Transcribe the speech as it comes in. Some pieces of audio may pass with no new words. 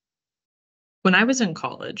When I was in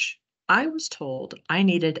college, I was told I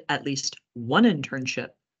needed at least one internship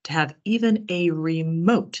to have even a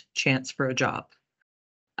remote chance for a job.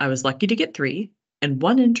 I was lucky to get three, and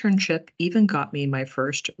one internship even got me my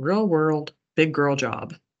first real world big girl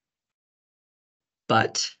job.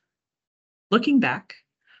 But looking back,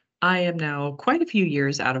 I am now quite a few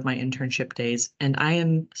years out of my internship days, and I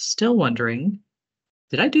am still wondering,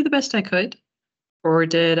 did I do the best I could? Or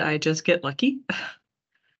did I just get lucky?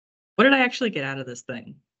 What did I actually get out of this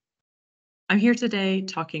thing? I'm here today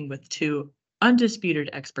talking with two undisputed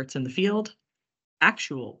experts in the field,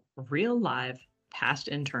 actual, real live past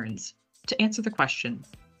interns, to answer the question,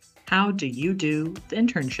 how do you do the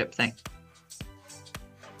internship thing?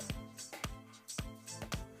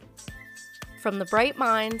 From the bright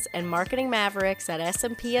minds and marketing mavericks at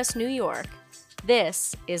SMPS New York,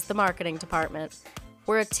 this is the Marketing Department.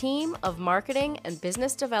 We're a team of marketing and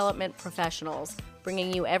business development professionals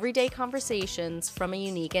bringing you everyday conversations from a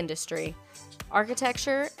unique industry.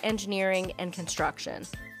 Architecture, engineering, and construction,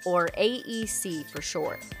 or AEC for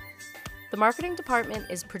short. The Marketing Department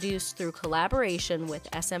is produced through collaboration with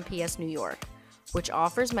SMPS New York, which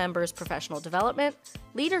offers members professional development,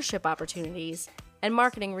 leadership opportunities, and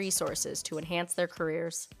marketing resources to enhance their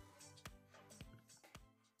careers.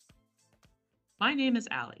 My name is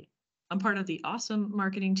Allie. I'm part of the awesome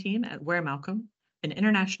marketing team at Ware Malcolm, an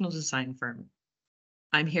international design firm.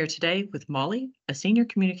 I'm here today with Molly, a senior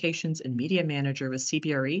communications and media manager with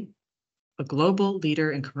CBRE, a global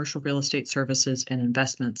leader in commercial real estate services and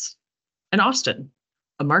investments, and Austin,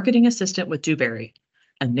 a marketing assistant with Dewberry,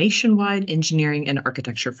 a nationwide engineering and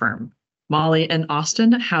architecture firm. Molly and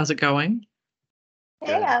Austin, how's it going?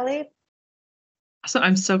 Hey, Allie. So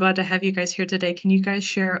I'm so glad to have you guys here today. Can you guys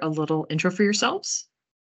share a little intro for yourselves?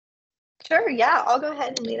 Sure, yeah, I'll go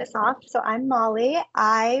ahead and lead us off. So I'm Molly.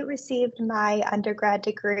 I received my undergrad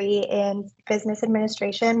degree in business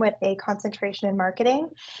administration with a concentration in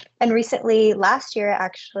marketing. And recently, last year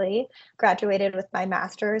actually, graduated with my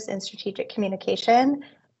master's in strategic communication.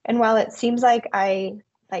 And while it seems like I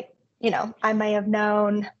may have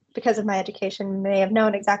known, because of my education, may have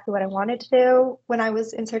known exactly what I wanted to do when I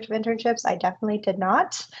was in search of internships, I definitely did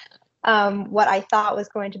not. What I thought was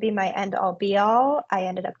going to be my end all be all, I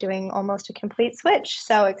ended up doing almost a complete switch.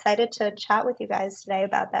 So excited to chat with you guys today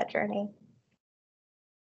about that journey.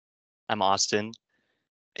 I'm Austin,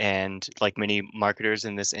 and like many marketers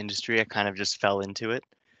in this industry, I kind of just fell into it.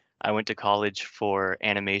 I went to college for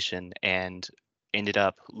animation and ended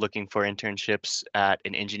up looking for internships at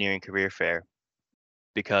an engineering career fair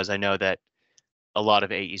because I know that a lot of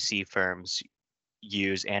AEC firms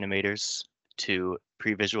use animators to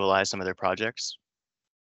pre-visualize some of their projects.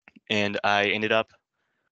 And I ended up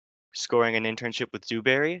scoring an internship with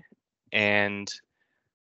Dewberry and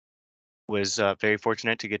was very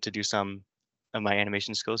fortunate to get to do some of my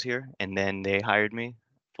animation skills here. And then they hired me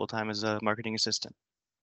full-time as a marketing assistant.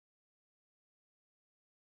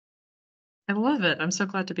 I love it. I'm so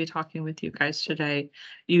glad to be talking with you guys today.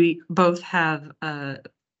 You both have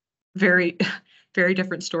very, very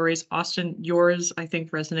different stories. Austin, yours I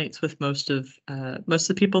think resonates with most of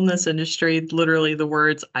the people in this industry. Literally, the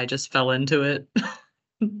words "I just fell into it."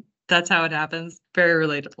 That's how it happens. Very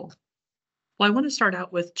relatable. Well, I want to start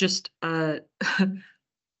out with just a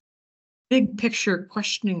big picture,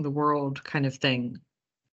 questioning the world kind of thing.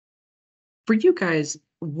 For you guys,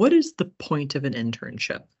 what is the point of an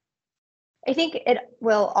internship? I think it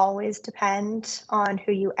will always depend on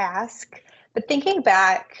who you ask. But thinking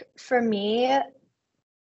back, for me,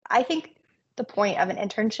 I think the point of an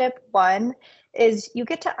internship, one, is you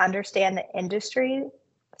get to understand the industries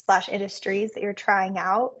that you're trying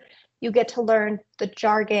out. You get to learn the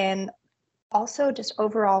jargon, also just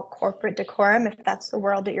overall corporate decorum, if that's the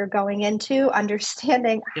world that you're going into,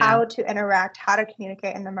 understanding how to interact, how to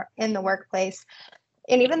communicate in the workplace.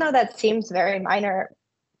 And even though that seems very minor,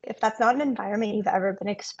 if that's not an environment you've ever been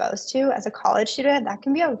exposed to as a college student, that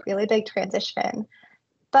can be a really big transition.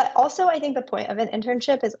 But also, I think the point of an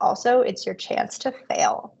internship is also it's your chance to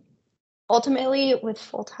fail. Ultimately, with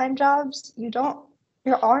full-time jobs, you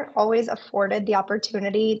aren't always afforded the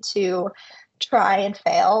opportunity to try and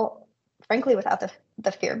fail, frankly, without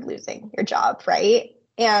the fear of losing your job, right?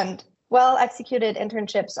 And well-executed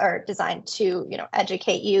internships are designed to,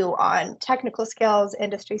 educate you on technical skills,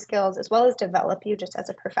 industry skills, as well as develop you just as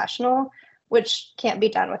a professional, which can't be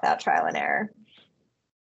done without trial and error.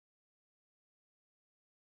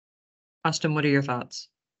 Austin, what are your thoughts?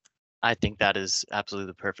 I think that is absolutely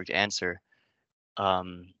the perfect answer. I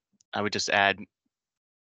would just add,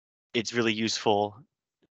 it's really useful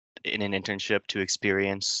in an internship to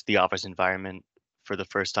experience the office environment for the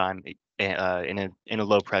first time in a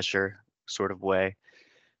low pressure sort of way.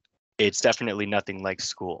 It's definitely nothing like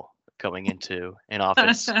school, going into an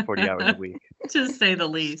office 40 hours a week. To say the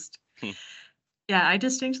least. Hmm. Yeah, I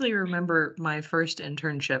distinctly remember my first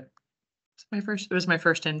internship. It was my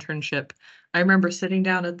first internship. I remember sitting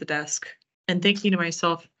down at the desk and thinking to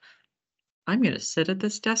myself, I'm going to sit at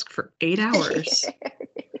this desk for 8 hours.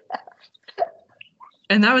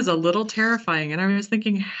 And that was a little terrifying. And I was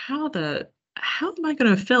thinking, how am I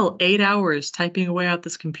going to fill 8 hours typing away at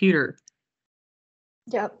this computer?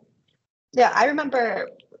 Yep. Yeah, I remember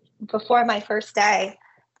before my first day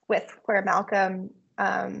with where Malcolm,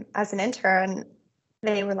 as an intern,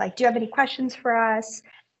 they were like, do you have any questions for us?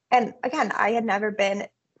 And again, I had never been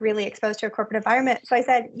really exposed to a corporate environment. So I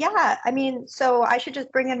said, yeah, I mean, so I should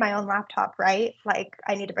just bring in my own laptop, right? Like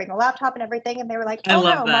I need to bring a laptop and everything. And they were like, I oh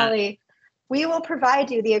love no, that. Molly, we will provide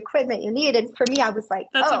you the equipment you need. And for me, I was like,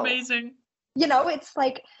 That's oh, amazing. it's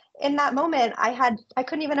like in that moment, I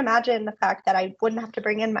couldn't even imagine the fact that I wouldn't have to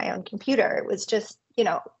bring in my own computer. It was just,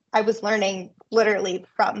 I was learning literally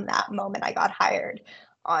from that moment I got hired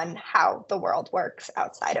on how the world works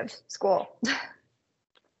outside of school.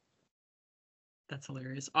 That's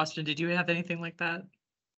hilarious. Austin, did you have anything like that?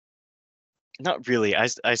 Not really.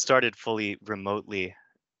 I started fully remotely,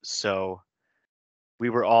 so we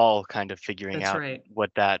were all kind of figuring That's out right.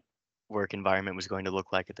 what that work environment was going to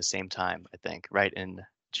look like at the same time, I think, right in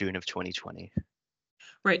June of 2020.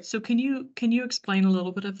 Right. So can you explain a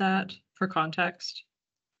little bit of that for context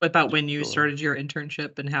about when you Sure. started your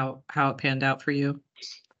internship and how it panned out for you?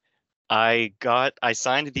 I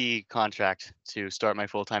signed the contract to start my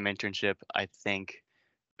full-time internship. I think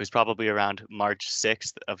it was probably around March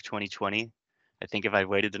 6th of 2020. I think if I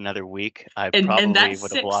waited another week, I And probably that would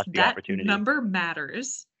have six, lost the that opportunity. number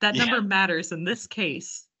matters. That Yeah, number matters in this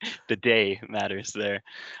case. the day matters there.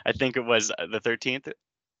 I think it was the 13th,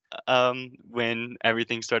 when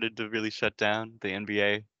everything started to really shut down. The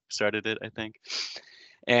NBA started it, I think.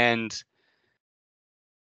 And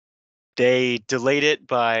they delayed it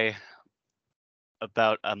by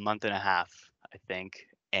about a month and a half, I think,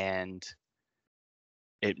 and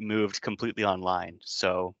it moved completely online.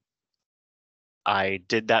 So I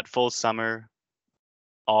did that full summer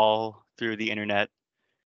all through the internet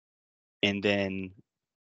and then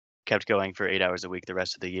kept going for 8 hours a week the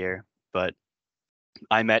rest of the year. But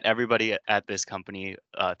I met everybody at this company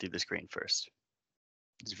through the screen first.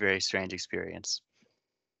 It's a very strange experience.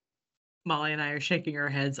 Molly and I are shaking our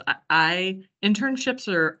heads. I internships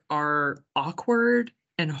are awkward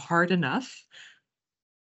and hard enough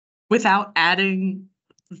without adding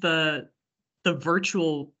the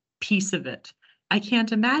virtual piece of it. I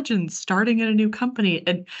can't imagine starting at a new company,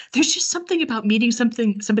 and there's just something about meeting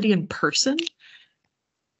somebody in person.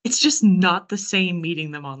 It's just not the same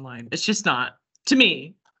meeting them online. It's just not, to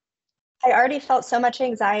me. I already felt so much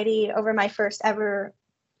anxiety over my first ever.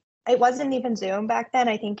 It wasn't even Zoom back then.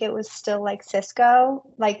 I think it was still like Cisco.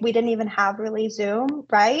 Like we didn't even have really Zoom,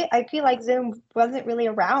 right? I feel like Zoom wasn't really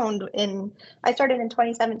around I started in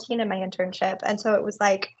 2017 in my internship. And so it was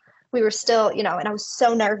like we were still, and I was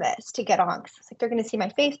so nervous to get on because it's like they're going to see my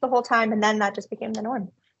face the whole time. And then that just became the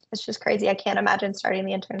norm. It's just crazy. I can't imagine starting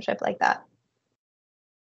the internship like that.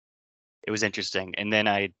 It was interesting. And then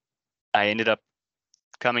I ended up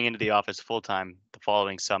coming into the office full time the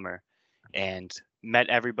following summer and met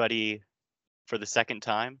everybody for the second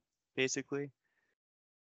time, basically.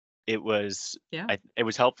 It was Yeah. it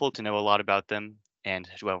was helpful to know a lot about them and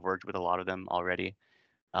to have worked with a lot of them already.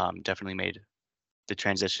 Definitely made the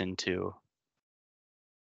transition to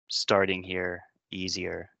starting here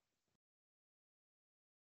easier.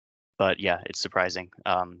 But yeah, it's surprising.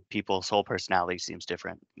 People's whole personality seems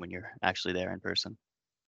different when you're actually there in person.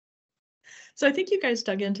 So I think you guys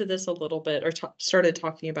dug into this a little bit or started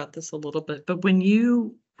talking about this a little bit, but when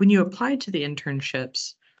you applied to the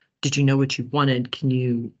internships, did you know what you wanted? Can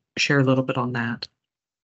you share a little bit on that?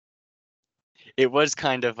 It was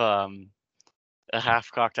kind of a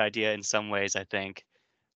half-cocked idea in some ways, I think.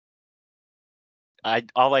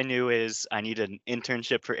 All I knew is I need an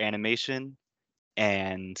internship for animation,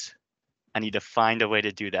 and I need to find a way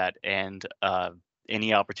to do that. And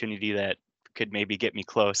any opportunity that could maybe get me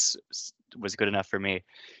close was good enough for me.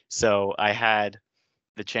 So I had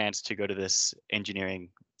the chance to go to this engineering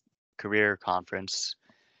career conference,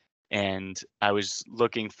 and I was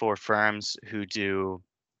looking for firms who do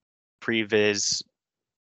previs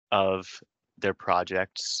of their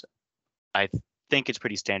projects. I think it's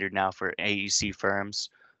pretty standard now for AEC firms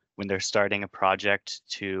when they're starting a project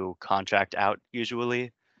to contract out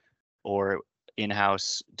usually, or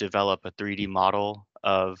in-house develop a 3D model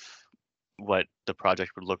of what the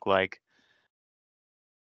project would look like.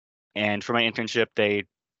 And for my internship, they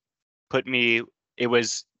it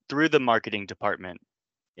was through the marketing department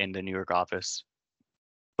in the New York office,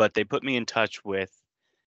 but they put me in touch with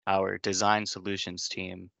our design solutions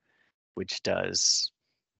team, which does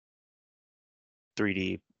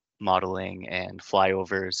 3D modeling and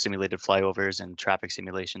flyovers, simulated flyovers and traffic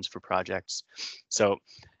simulations for projects. So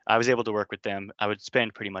I was able to work with them. I would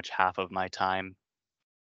spend pretty much half of my time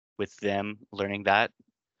with them learning that,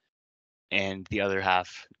 and the other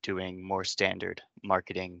half doing more standard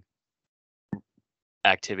marketing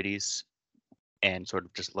activities and sort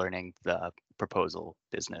of just learning the proposal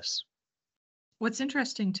business. What's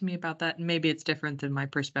interesting to me about that, and maybe it's different than my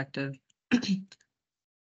perspective,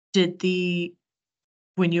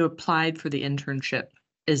 when you applied for the internship,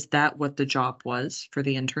 is that what the job was for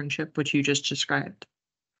the internship, which you just described?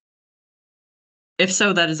 If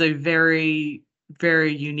so, that is a very,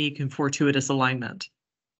 very unique and fortuitous alignment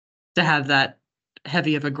to have that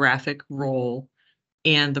heavy of a graphic role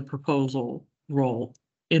and the proposal role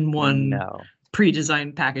in one No.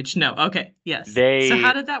 pre-designed package. No. Okay. Yes. So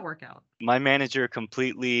how did that work out? My manager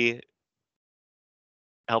completely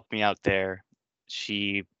helped me out there.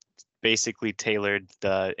 She basically tailored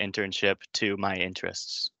the internship to my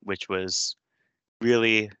interests, which was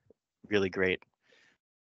really, really great.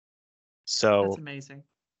 So that's amazing.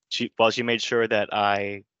 She made sure that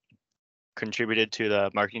I contributed to the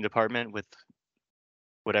marketing department with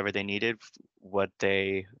whatever they needed, what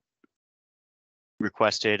they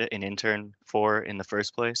requested an intern for in the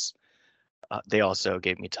first place. They also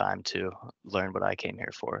gave me time to learn what I came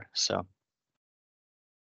here for. So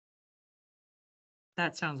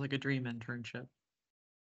that sounds like a dream internship.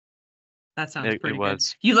 That sounds pretty it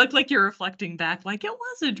was. Good. You look like you're reflecting back like it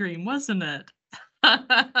was a dream, wasn't it?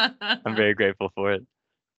 I'm very grateful for it.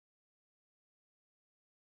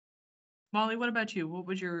 Molly, what about you? What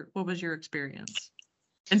was your experience?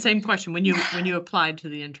 And same question, when you applied to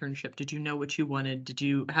the internship, did you know what you wanted?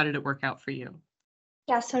 How did it work out for you?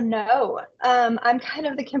 Yeah, so no, I'm kind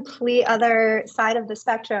of the complete other side of the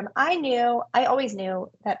spectrum. I always knew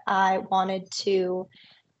that I wanted to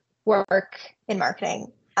work in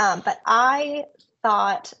marketing, but I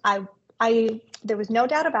thought there was no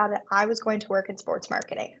doubt about it. I was going to work in sports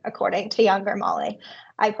marketing, according to younger Molly.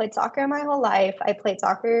 I played soccer my whole life. I played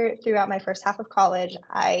soccer throughout my first half of college.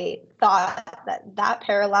 I thought that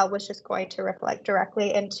parallel was just going to reflect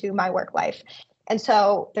directly into my work life. And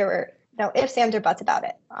so there were no ifs, ands, or buts about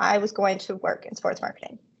it. I was going to work in sports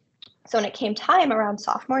marketing. So when it came time around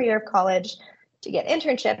sophomore year of college to get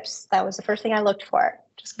internships, that was the first thing I looked for,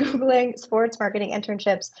 just Googling sports marketing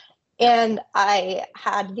internships. And I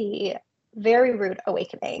had the very rude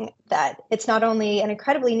awakening that it's not only an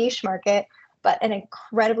incredibly niche market, but an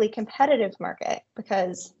incredibly competitive market,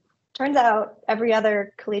 because turns out every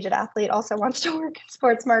other collegiate athlete also wants to work in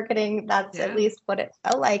sports marketing. That's at least what it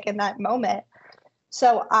felt like in that moment.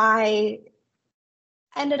 So I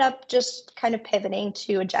ended up just kind of pivoting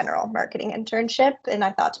to a general marketing internship. And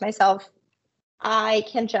I thought to myself, I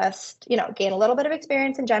can just, gain a little bit of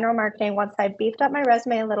experience in general marketing. Once I've beefed up my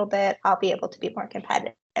resume a little bit, I'll be able to be more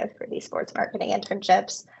competitive for these sports marketing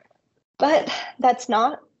internships. But that's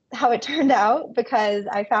not how it turned out, because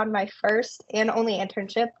I found my first and only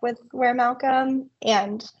internship with Ware Malcolm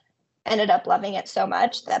and ended up loving it so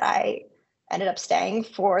much that I ended up staying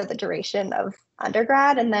for the duration of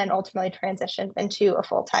undergrad and then ultimately transitioned into a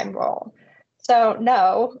full-time role. So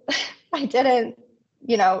no, I didn't,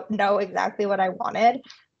 know exactly what I wanted,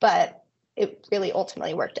 but it really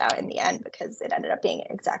ultimately worked out in the end because it ended up being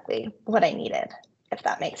exactly what I needed, if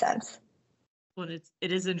that makes sense. Well,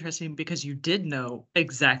 it is interesting because you did know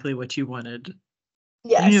exactly what you wanted.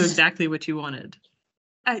 Yes. You knew exactly what you wanted.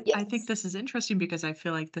 Yes. I think this is interesting because I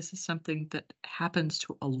feel like this is something that happens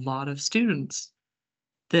to a lot of students,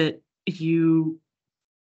 that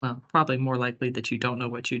probably more likely that you don't know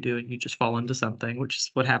what you do and you just fall into something, which is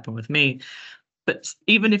what happened with me. But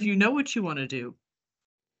even if you know what you want to do,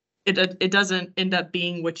 it doesn't end up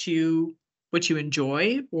being what you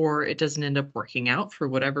enjoy, or it doesn't end up working out for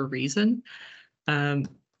whatever reason.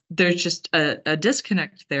 There's just a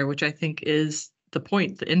disconnect there, which I think is the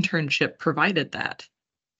point. The internship provided that,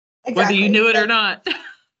 whether you knew it or not.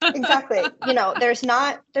 Exactly. There's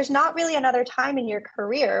not really another time in your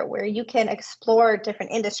career where you can explore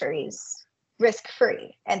different industries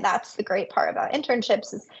risk-free. And that's the great part about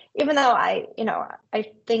internships, is even though I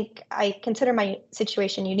think I consider my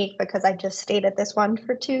situation unique because I just stayed at this one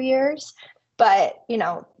for 2 years. But,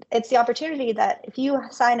 it's the opportunity that if you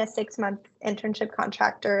sign a 6-month internship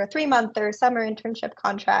contract or a 3-month or summer internship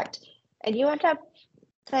contract, and you end up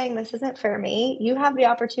saying this isn't for me, you have the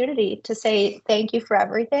opportunity to say thank you for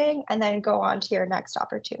everything and then go on to your next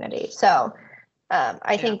opportunity. So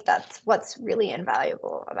I think that's what's really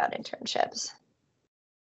invaluable about internships.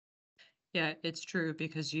 Yeah, it's true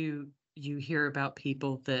because you hear about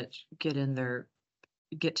people that get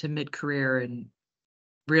to mid-career and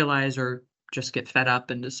realize or just get fed up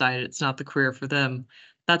and decide it's not the career for them.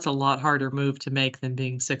 That's a lot harder move to make than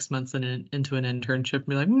being 6 months into an internship and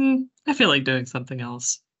be like, I feel like doing something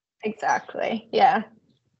else. Exactly. Yeah.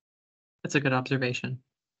 That's a good observation.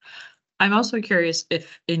 I'm also curious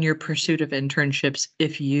if in your pursuit of internships,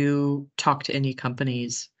 if you talk to any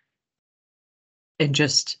companies and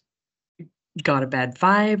just got a bad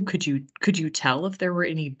vibe, could you tell if there were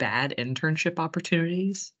any bad internship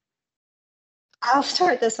opportunities? I'll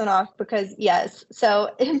start this one off because, yes.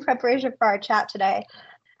 So, in preparation for our chat today,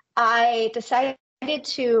 I decided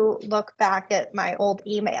to look back at my old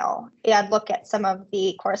email and look at some of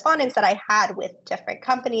the correspondence that I had with different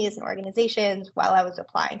companies and organizations while I was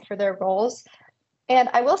applying for their roles. And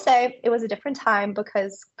I will say it was a different time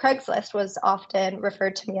because Craigslist was often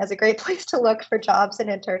referred to me as a great place to look for jobs and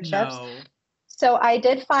internships. No. So I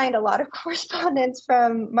did find a lot of correspondence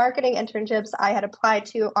from marketing internships I had applied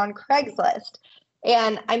to on Craigslist.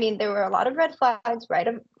 And I mean, there were a lot of red flags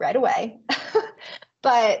right away.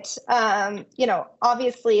 But,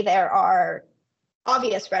 obviously there are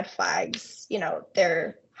obvious red flags.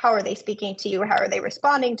 How are they speaking to you? How are they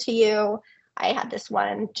responding to you? I had this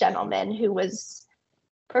one gentleman who was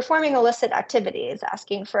performing illicit activities,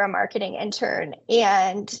 asking for a marketing intern.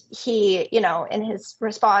 And he, in his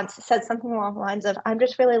response said something along the lines of, I'm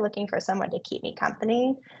just really looking for someone to keep me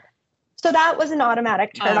company. So that was an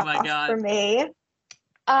automatic turn Oh my off God. for me.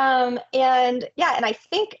 And I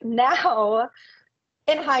think now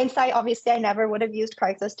in hindsight, obviously I never would have used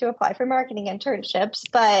Craigslist to apply for marketing internships,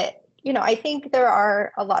 but I think there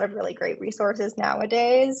are a lot of really great resources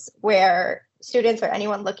nowadays where students or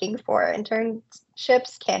anyone looking for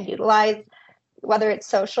internships can utilize, whether it's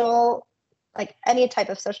social, like any type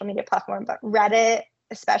of social media platform, but Reddit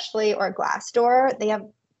especially, or Glassdoor. They have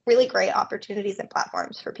really great opportunities and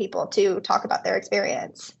platforms for people to talk about their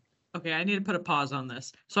experience. Okay, I need to put a pause on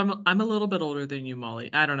this. So I'm a little bit older than you, Molly.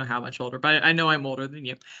 I don't know how much older, but I know I'm older than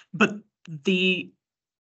you. But the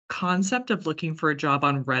concept of looking for a job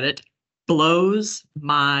on Reddit blows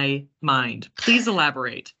my mind. Please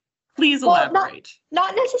elaborate. Please Well, elaborate.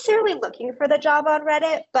 not necessarily looking for the job on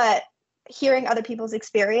Reddit, but hearing other people's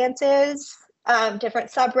experiences, different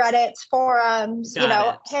subreddits, forums,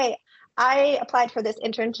 hey, I applied for this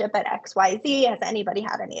internship at XYZ. Has anybody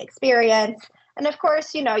had any experience? And of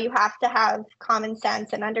course, you have to have common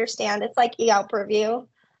sense and understand it's like Yelp review.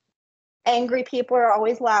 Angry people are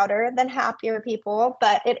always louder than happier people,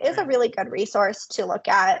 but it is a really good resource to look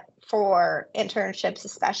at for internships,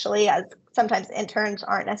 especially as sometimes interns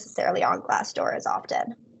aren't necessarily on Glassdoor as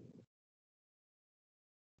often.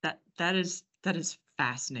 That is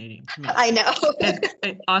fascinating to me. I know.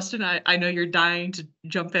 And Austin, I know you're dying to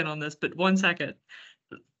jump in on this, but 1 second.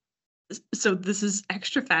 So this is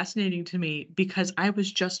extra fascinating to me because I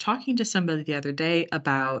was just talking to somebody the other day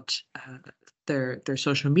about their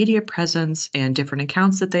social media presence and different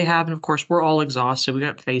accounts that they have. And of course, we're all exhausted. We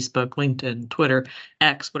got Facebook, LinkedIn, Twitter,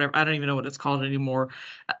 X, whatever. I don't even know what it's called anymore.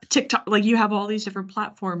 TikTok, like you have all these different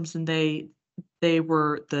platforms, and they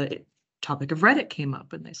were the topic of Reddit came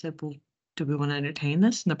up, and they said, well, do we want to entertain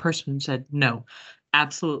this? And the person said, no,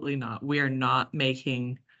 absolutely not. We are not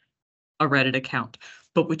making a Reddit account.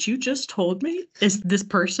 But what you just told me is this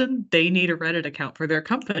person, they need a Reddit account for their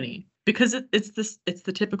company because it's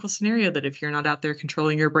the typical scenario that if you're not out there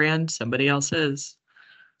controlling your brand, somebody else is.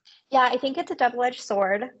 Yeah, I think it's a double-edged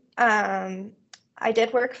sword. I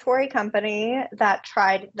did work for a company that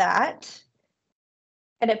tried that,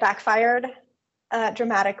 and it backfired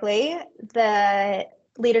dramatically. The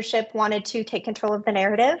leadership wanted to take control of the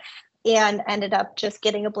narrative and ended up just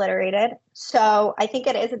getting obliterated. So I think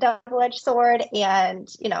it is a double-edged sword, and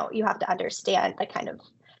you have to understand the kind of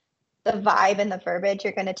the vibe and the verbiage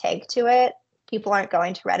you're going to take to it. People aren't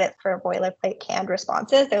going to Reddit for boilerplate canned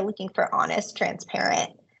responses. They're looking for honest, transparent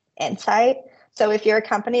insight. So if you're a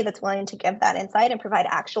company that's willing to give that insight and provide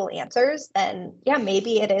actual answers, then yeah,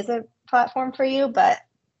 maybe it is a platform for you, but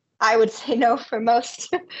I would say no for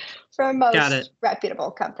most reputable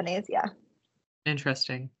companies. Yeah.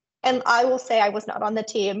 Interesting. And I will say I was not on the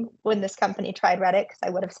team when this company tried Reddit because I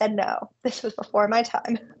would have said no. This was before my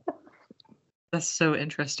time. That's so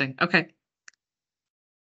interesting. Okay.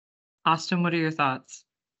 Austin, what are your thoughts?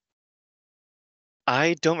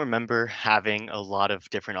 I don't remember having a lot of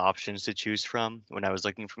different options to choose from when I was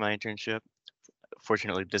looking for my internship.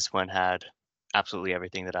 Fortunately, this one had absolutely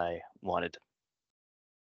everything that I wanted.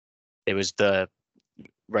 It was the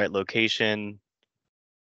right location.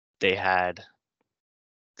 They had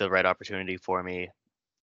the right opportunity for me,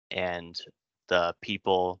 and the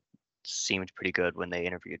people seemed pretty good when they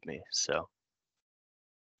interviewed me. So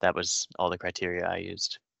that was all the criteria I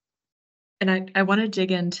used. And I want to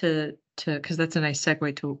dig into because that's a nice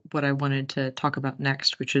segue to what I wanted to talk about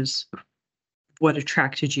next, which is what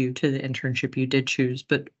attracted you to the internship you did choose.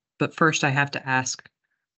 But first, I have to ask,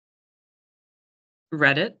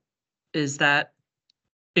 Reddit, is that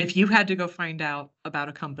if you had to go find out about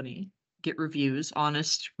a company, get reviews,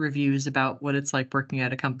 honest reviews about what it's like working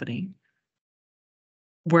at a company,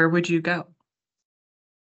 where would you go?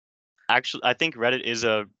 Actually, I think Reddit is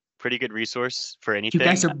a pretty good resource for You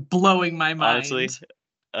guys anything, are blowing my honestly.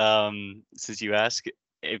 mind. Since you ask,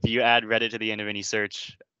 if you add Reddit to the end of any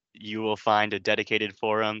search, you will find a dedicated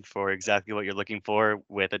forum for exactly what you're looking for,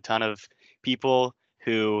 with a ton of people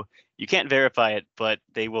who you can't verify it, but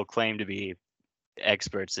they will claim to be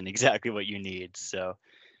experts in exactly what you need. So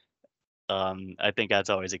I think that's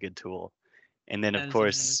always a good tool. And then That is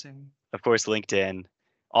amazing. of course, LinkedIn.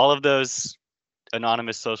 All of those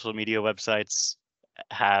anonymous social media websites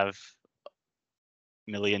have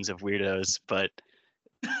millions of weirdos, but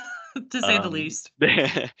To say the least.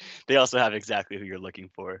 they also have exactly who you're looking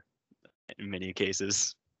for in many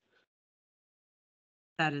cases.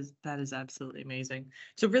 That is absolutely amazing.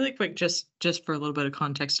 So really quick, just for a little bit of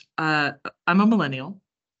context, I'm a millennial.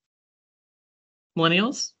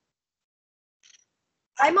 Millennials?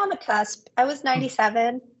 I'm on the cusp. I was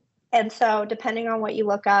 97. And so depending on what you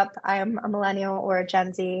look up, I'm a millennial or a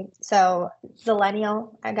Gen Z. So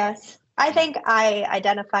zillennial, I guess. I think I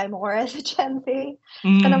identify more as a Gen Z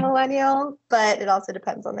than a millennial, but it also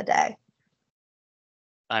depends on the day.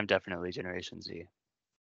 I'm definitely Generation Z.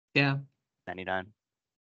 Yeah, 99.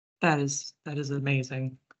 that is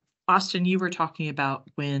amazing. Austin, you were talking about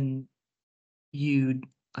when you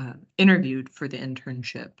interviewed for the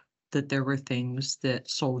internship, that there were things that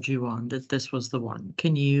sold you on that this was the one.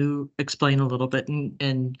 Can you explain a little bit?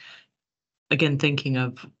 And again, thinking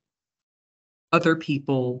of other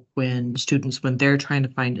people, when students, when they're trying to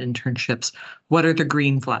find internships, what are the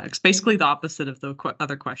green flags? Basically the opposite of the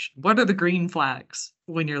other question. What are the green flags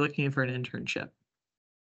when you're looking for an internship?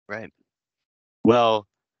 Right. Well,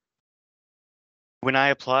 when I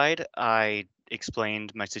applied, I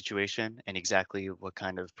explained my situation and exactly what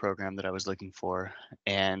kind of program that I was looking for.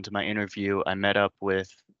 And my interview, I met up with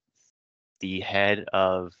the head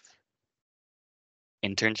of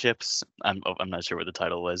internships. I'm not sure what the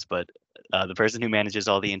title was, but the person who manages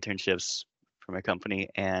all the internships for my company,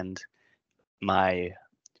 and my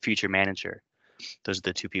future manager. Those are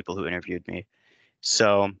the two people who interviewed me.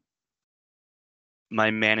 So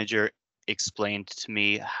my manager explained to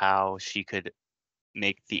me how she could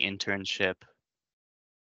make the internship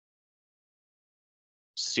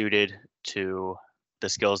suited to the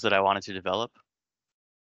skills that I wanted to develop,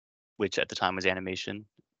 which at the time was animation,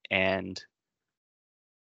 and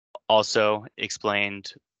also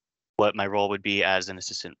explained what my role would be as an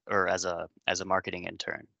assistant, or as a marketing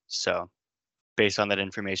intern. So based on that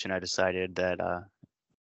information, I decided that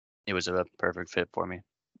it was a perfect fit for me.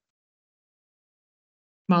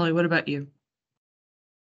 Molly, what about you?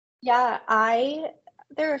 Yeah,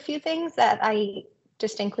 there are a few things that I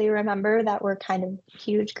distinctly remember that were kind of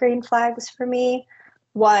huge green flags for me.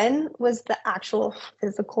 One was the actual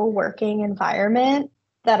physical working environment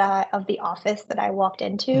of the office that I walked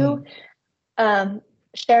into.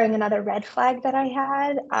 Sharing another red flag that I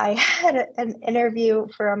had an interview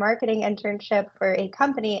for a marketing internship for a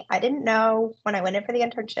company. I didn't know when I went in for the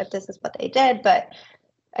internship, this is what they did, but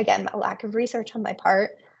again, a lack of research on my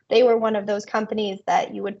part. They were one of those companies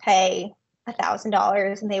that you would pay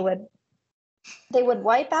 $1,000 and they would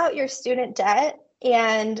wipe out your student debt.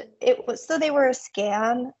 And they were a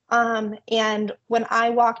scam. And when I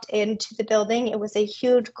walked into the building, it was a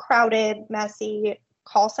huge, crowded, messy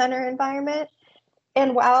call center environment.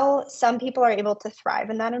 And while some people are able to thrive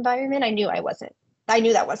in that environment, I knew that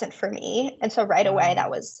wasn't for me. And so right away, that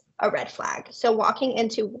was a red flag. So walking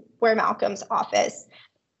into where Malcolm's office,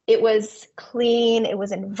 it was clean, it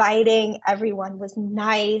was inviting, everyone was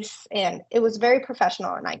nice, and it was very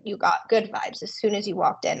professional. And you got good vibes as soon as you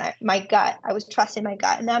walked in. I was trusting my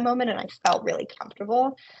gut in that moment, and I felt really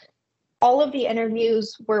comfortable. All of the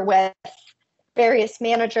interviews were with various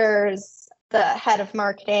managers, the head of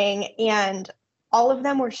marketing, and all of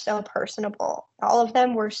them were so personable. All of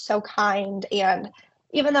them were so kind. And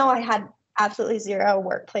even though I had absolutely zero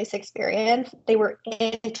workplace experience, they were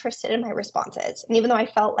interested in my responses. And even though I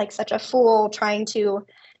felt like such a fool trying to,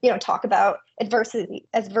 talk about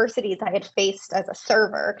adversities I had faced as a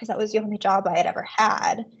server, because that was the only job I had ever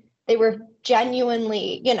had, they were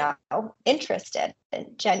genuinely, interested.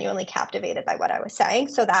 genuinely captivated by what I was saying.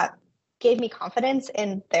 So that gave me confidence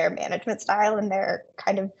in their management style and their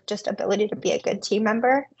kind of just ability to be a good team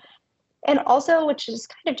member. And also, which is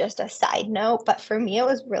kind of just a side note, but for me, it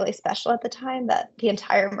was really special at the time that the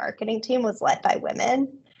entire marketing team was led by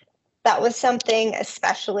women. That was something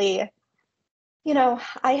especially,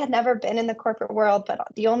 I had never been in the corporate world, but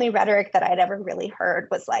the only rhetoric that I'd ever really heard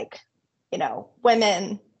was like,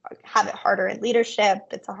 women have it harder in leadership.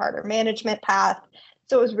 It's a harder management path.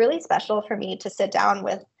 So it was really special for me to sit down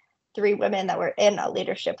with 3 women that were in a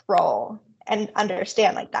leadership role and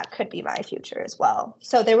understand like that could be my future as well.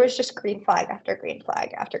 So there was just green flag after green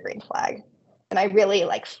flag after green flag. And I really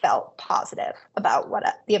like felt positive about what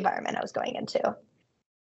the environment I was going into.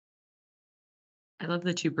 I love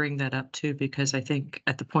that you bring that up too, because I think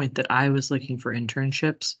at the point that I was looking for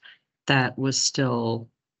internships, that was still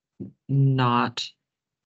not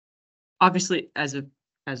obviously as a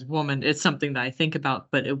woman, it's something that I think about,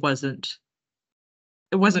 but it wasn't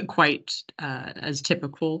quite as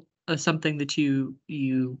typical as something that you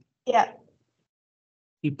Yeah.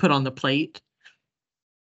 you put on the plate.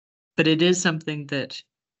 But it is something that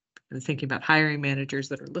thinking about hiring managers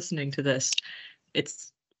that are listening to this,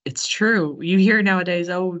 it's true. You hear nowadays,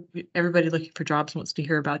 oh, everybody looking for jobs wants to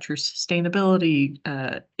hear about your sustainability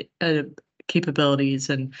capabilities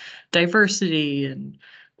and diversity and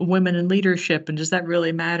women in leadership. And does that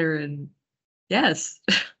really matter? And yes,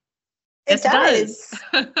 It yes, it does.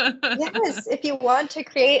 does. Yes. If you want to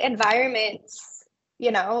create environments,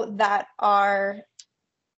 that are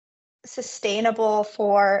sustainable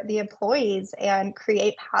for the employees and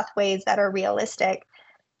create pathways that are realistic,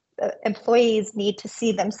 employees need to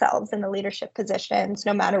see themselves in the leadership positions,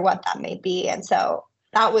 no matter what that may be. And so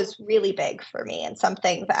that was really big for me and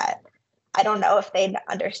something that I don't know if they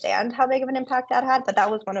understand how big of an impact that had, but that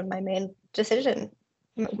was one of my main deciding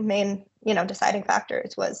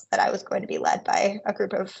factors was that I was going to be led by a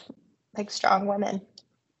group of like strong women.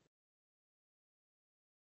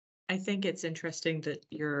 I think it's interesting that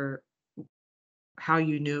how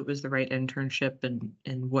you knew it was the right internship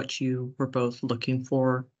and what you were both looking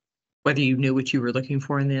for, whether you knew what you were looking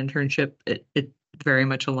for in the internship, it very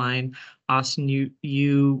much aligned. Austin,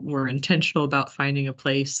 you were intentional about finding a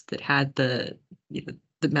place that had that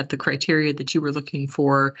met the criteria that you were looking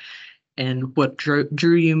for. And what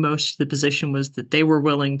drew you most to the position was that they were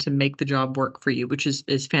willing to make the job work for you, which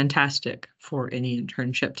is fantastic for any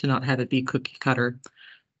internship to not have it be cookie cutter.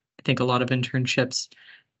 I think a lot of internships,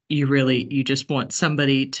 you just want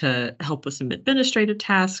somebody to help with some administrative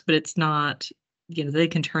tasks, but it's not, they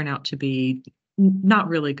can turn out to be not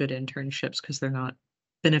really good internships because they're not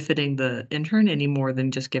benefiting the intern any more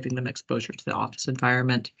than just giving them exposure to the office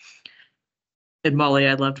environment. And Molly,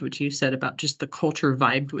 I loved what you said about just the culture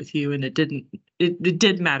vibed with you, and it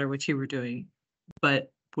did matter what you were doing,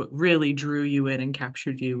 but what really drew you in and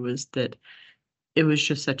captured you was that it was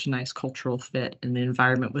just such a nice cultural fit, and the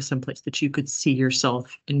environment was someplace that you could see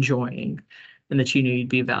yourself enjoying and that you knew you'd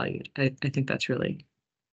be valued. I think that's really,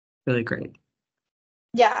 really great.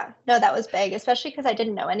 Yeah, no, that was big, especially because I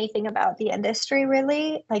didn't know anything about the industry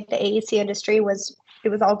really. Like the AEC industry was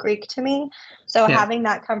all Greek to me. So Yeah. having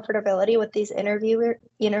that comfortability with these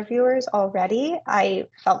interviewers already, I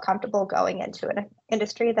felt comfortable going into an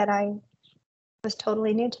industry that I was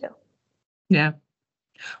totally new to. Yeah.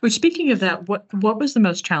 Which, speaking of that, what was the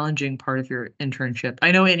most challenging part of your internship?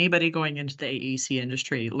 I know anybody going into the AEC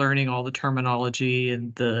industry, learning all the terminology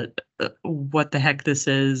and the what the heck this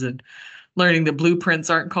is, and learning that blueprints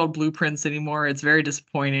aren't called blueprints anymore. It's very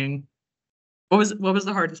disappointing. What was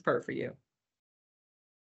the hardest part for you?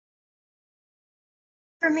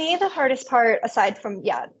 For me, the hardest part, aside from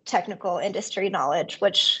technical industry knowledge,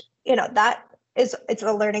 which that it's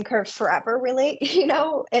a learning curve forever, really.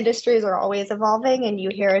 Industries are always evolving, and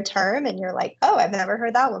you hear a term, and you're like, oh, I've never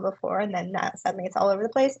heard that one before, and then suddenly it's all over the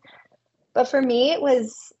place. But for me, it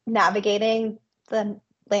was navigating the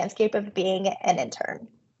landscape of being an intern.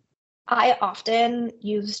 I often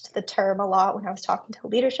used the term a lot when I was talking to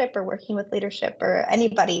leadership or working with leadership or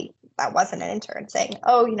anybody that wasn't an intern, saying,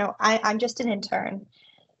 oh, I'm just an intern.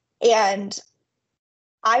 And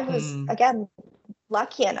I was, again,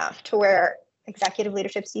 lucky enough to where executive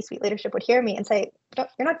leadership, C-suite leadership would hear me and say, no,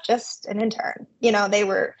 you're not just an intern. They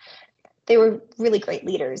were really great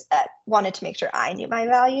leaders that wanted to make sure I knew my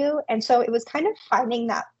value. And so it was kind of finding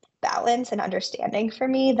that balance and understanding for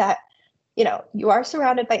me that you are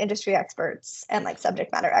surrounded by industry experts and like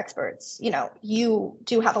subject matter experts. You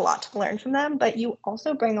do have a lot to learn from them, but you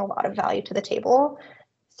also bring a lot of value to the table.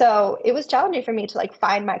 So it was challenging for me to like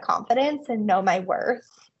find my confidence and know my worth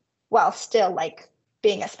while still like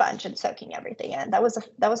being a sponge and soaking everything in. That was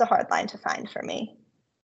a hard line to find for me.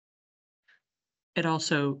 It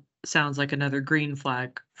also sounds like another green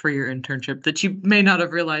flag for your internship that you may not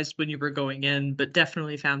have realized when you were going in, but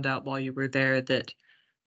definitely found out while you were there that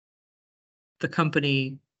the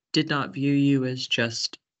company did not view you as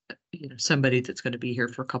just, somebody that's going to be here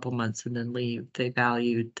for a couple months and then leave. They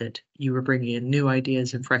valued that you were bringing in new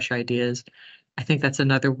ideas and fresh ideas. I think that's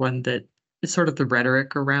another one that is sort of the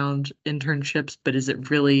rhetoric around internships, but is it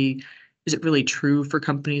really true for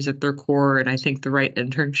companies at their core? And I think the right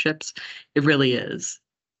internships, it really is.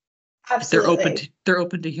 Absolutely. They're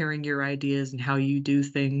open to hearing your ideas and how you do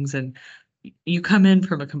things, and you come in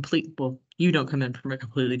from a complete well, you don't come in from a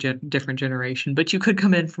completely different generation, but you could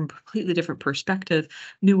come in from a completely different perspective,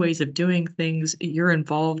 new ways of doing things. You're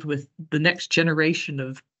involved with the next generation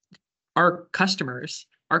of our customers,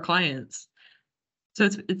 our clients. So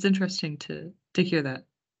it's interesting to hear that.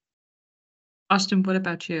 Austin, what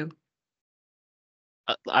about you?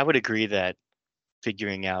 I would agree that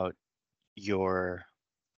figuring out your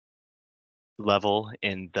level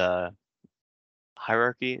in the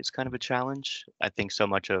hierarchy is kind of a challenge. I think so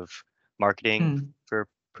much of marketing Mm, for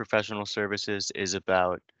professional services is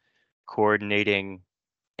about coordinating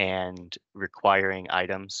and requiring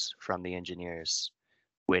items from the engineers,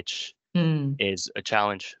 which mm, is a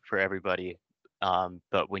challenge for everybody.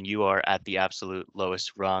 But when you are at the absolute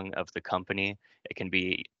lowest rung of the company, it can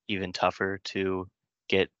be even tougher to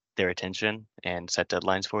get their attention and set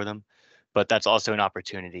deadlines for them. But that's also an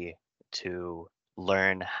opportunity to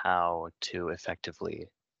learn how to effectively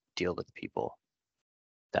deal with people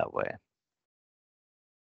that way.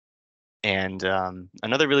 And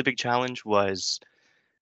another really big challenge was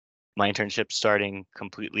my internship starting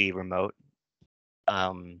completely remote.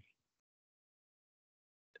 Um,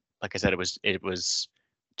 like I said, it was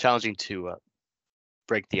challenging to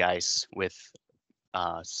break the ice with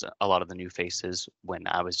a lot of the new faces when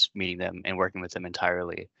I was meeting them and working with them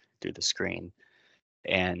entirely through the screen.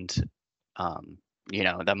 And um,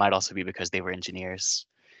 that might also be because they were engineers.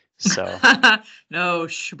 So no,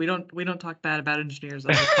 we don't talk bad about engineers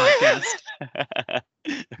on this podcast.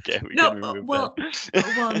 okay, we can No, remove that.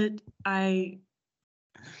 well, I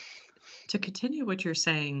to continue what you're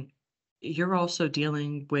saying, you're also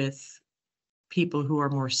dealing with people who are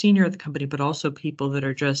more senior at the company, but also people that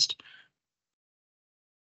are just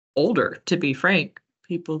older, to be frank,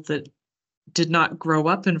 people that did not grow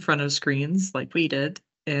up in front of screens like we did.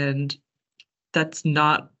 And that's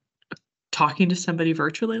not talking to somebody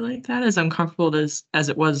virtually like that as uncomfortable as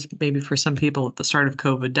it was maybe for some people at the start of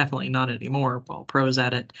COVID, definitely not anymore, while pros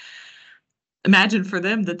at it. Imagine for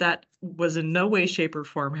them that was in no way, shape, or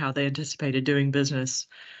form how they anticipated doing business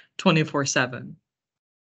 24/7.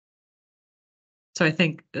 So I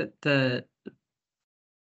think that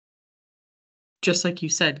just like you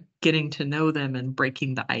said, getting to know them and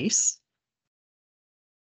breaking the ice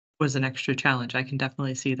was an extra challenge. I can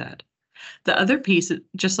definitely see that. The other piece,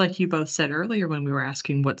 just like you both said earlier when we were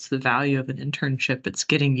asking what's the value of an internship, it's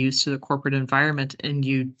getting used to the corporate environment, and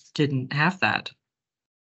you didn't have that.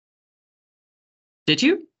 Did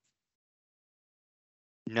you?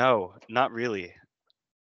 No, not really.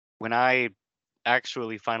 When I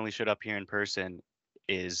actually finally showed up here in person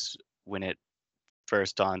is when it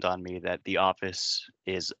first dawned on me that the office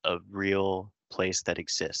is a real place that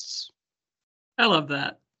exists. I love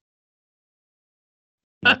that.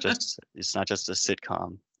 Not just it's not just a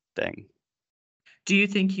sitcom thing. Do you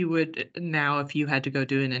think you would now, if you had to go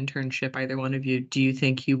do an internship, either one of you, do you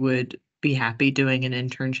think you would be happy doing an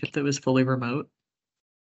internship that was fully remote?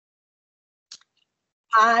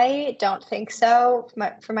 I don't think so.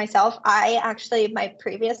 For myself, my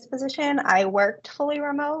previous position, I worked fully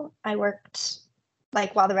remote. I worked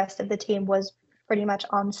like while the rest of the team was pretty much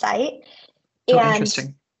on site. Oh, And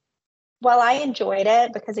interesting. while I enjoyed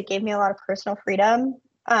it because it gave me a lot of personal freedom,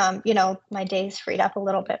 my days freed up a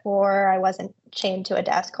little bit more. I wasn't chained to a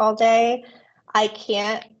desk all day. I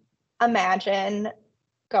can't imagine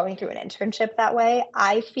going through an internship that way.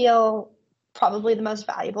 I feel probably the most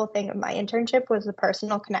valuable thing of my internship was the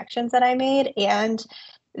personal connections that I made and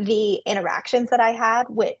the interactions that I had,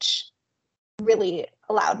 which really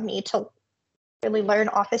allowed me to really learn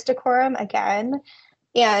office decorum again.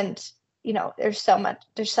 And there's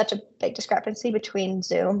such a big discrepancy between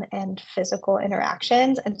Zoom and physical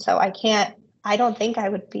interactions. And so I don't think I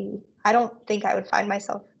would find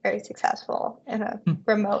myself very successful in a Hmm,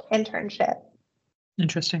 remote internship.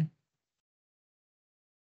 interesting.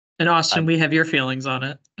 And Austin, I'm we have your feelings on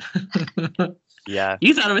it. yeah.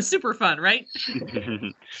 You thought it was super fun, right?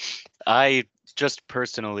 I just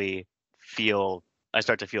personally feel I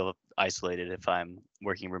start to feel isolated if I'm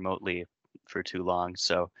working remotely for too long.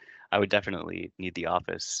 So I would definitely need the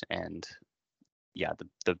office and yeah,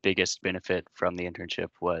 the biggest benefit from the internship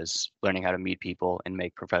was learning how to meet people and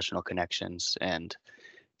make professional connections and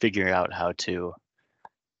figuring out how to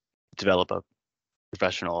develop a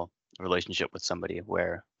professional relationship with somebody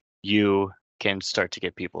where you can start to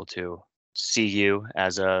get people to see you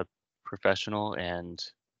as a professional and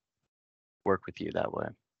work with you that way.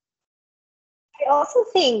 I also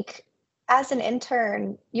think as an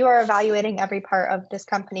intern, you are evaluating every part of this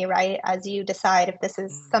company, right? As you decide if this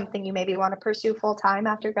is something you maybe want to pursue full time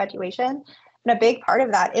after graduation. And a big part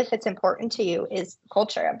of that, if it's important to you, is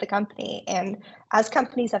culture of the company. And as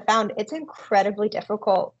companies have found, it's incredibly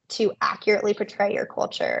difficult to accurately portray your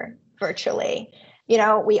culture virtually. You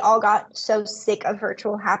know, we all got so sick of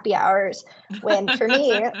virtual happy hours when for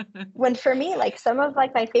me, like some of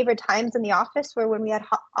like my favorite times in the office were when we had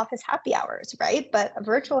office happy hours, right? But a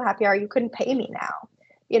virtual happy hour, you couldn't pay me now,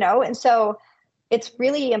 you know? And so it's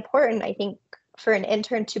really important, I think, for an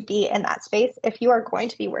intern to be in that space if you are going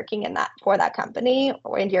to be working in that for that company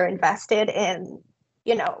and you're invested in,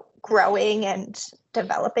 you know, growing and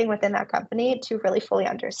developing within that company to really fully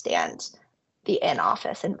understand the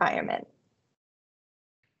in-office environment.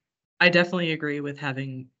 I definitely agree with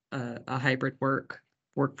having a hybrid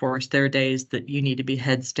workforce. There are days that you need to be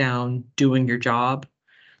heads down doing your job,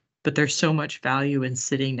 but there's so much value in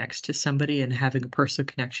sitting next to somebody and having a personal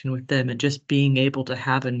connection with them and just being able to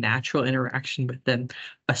have a natural interaction with them,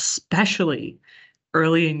 especially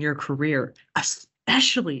early in your career,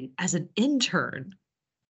 especially as an intern.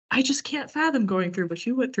 I just can't fathom going through what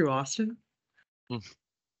you went through, Austin. Mm.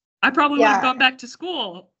 I probably would have Yeah. gone back to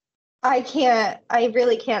school. I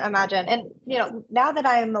really can't imagine. And, you know, now that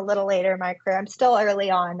I'm a little later in my career, I'm still early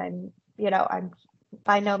on. I'm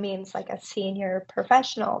by no means like a senior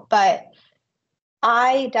professional, but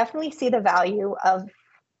I definitely see the value of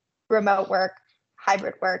remote work,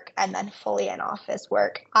 hybrid work, and then fully in office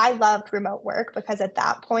work. I loved remote work because at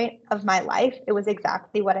that point of my life, it was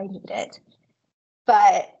exactly what I needed.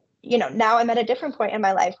 But, you know, now I'm at a different point in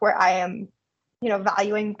my life where I am, you know,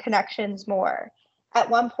 valuing connections more. At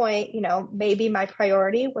one point, you know, maybe my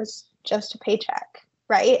priority was just a paycheck,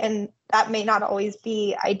 right? And that may not always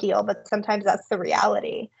be ideal, but sometimes that's the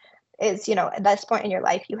reality is, you know, at this point in your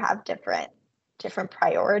life, you have different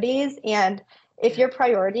priorities. And if your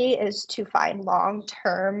priority is to find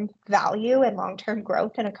long-term value and long-term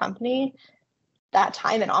growth in a company, that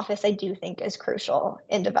time in office, I do think is crucial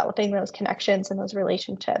in developing those connections and those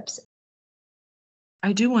relationships.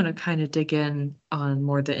 I do want to kind of dig in on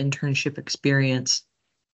more the internship experience.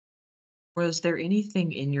 Was there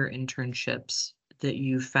anything in your internships that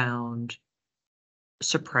you found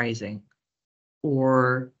surprising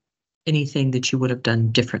or anything that you would have done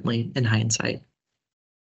differently in hindsight?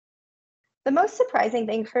 The most surprising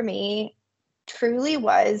thing for me truly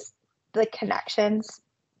was the connections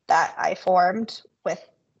that I formed with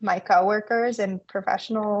my coworkers and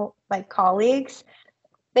professional like colleagues.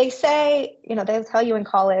 They say, you know, they'll tell you in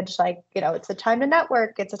college, like, you know, it's a time to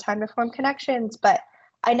network, it's a time to form connections, but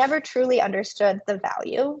I never truly understood the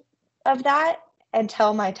value of that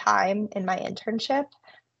until my time in my internship.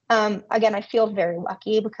 Again, I feel very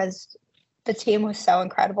lucky because the team was so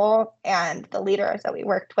incredible and the leaders that we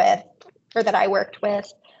worked with or that I worked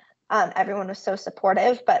with, everyone was so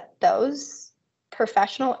supportive. But those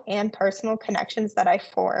professional and personal connections that I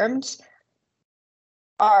formed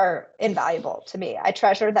are invaluable to me. I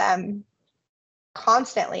treasure them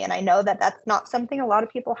constantly. And I know that that's not something a lot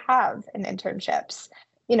of people have in internships.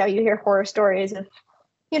 You know, you hear horror stories of,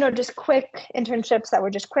 you know, just quick internships that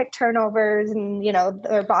were just quick turnovers and, you know,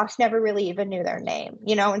 their boss never really even knew their name,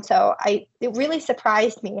 you know? And so it really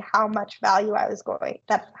surprised me how much value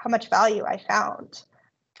how much value I found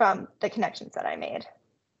from the connections that I made.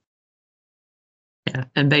 Yeah.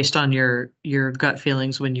 And based on your gut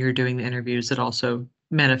feelings when you're doing the interviews, it also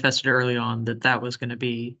manifested early on that that was going to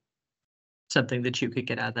be something that you could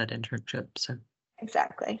get out of that internship. So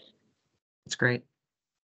Exactly. it's great.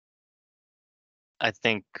 I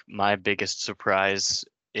think my biggest surprise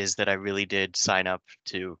is that I really did sign up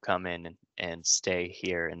to come in and stay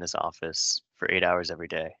here in this office for 8 hours every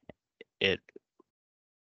day. It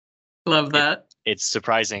Love it that. it's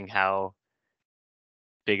surprising how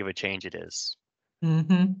big of a change it is.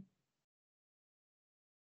 Mm-hmm.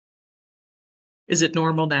 Is it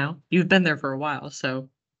normal now? You've been there for a while, so.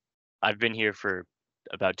 I've been here for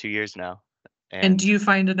about 2 years now, And do and you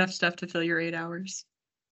find enough stuff to fill your 8 hours?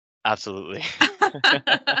 absolutely.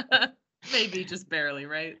 Maybe just barely,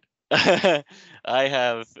 right? I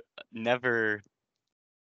have never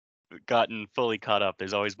gotten fully caught up.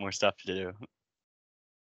 There's always more stuff to do.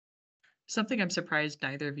 Something I'm surprised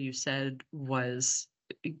neither of you said was,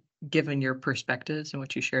 given your perspectives and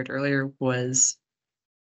what you shared earlier, was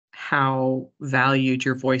how valued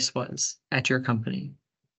your voice was at your company.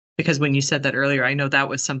 Because when you said that earlier, I know that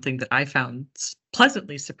was something that I found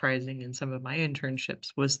pleasantly surprising in some of my internships,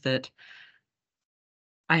 was that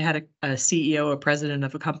I had a CEO, a president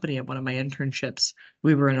of a company at one of my internships.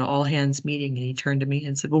 We were in an all hands meeting and he turned to me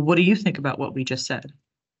and said, "Well, what do you think about what we just said?"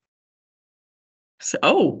 So,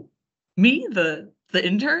 oh, me, the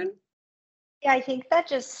intern? Yeah, I think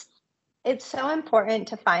that it's so important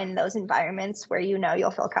to find those environments where you know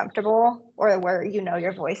you'll feel comfortable or where you know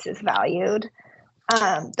your voice is valued.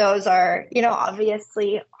 Those are,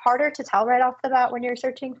 obviously harder to tell right off the bat when you're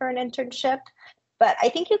searching for an internship. But I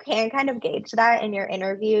think you can kind of gauge that in your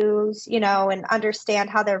interviews, and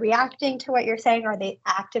understand how they're reacting to what you're saying. Are they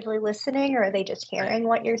actively listening or are they just hearing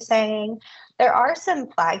what you're saying? There are some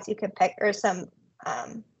flags you can pick or some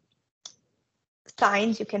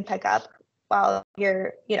signs you can pick up while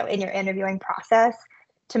you're, in your interviewing process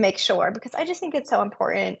to make sure, because I just think it's so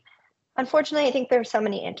important. Unfortunately, I think there's so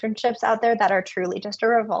many internships out there that are truly just a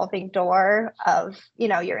revolving door of,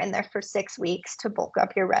 you're in there for 6 weeks to bulk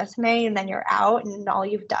up your resume and then you're out and all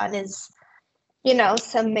you've done is,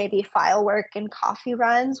 some maybe file work and coffee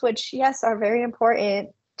runs, which yes, are very important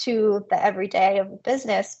to the everyday of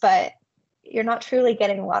business, but you're not truly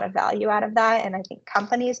getting a lot of value out of that. And I think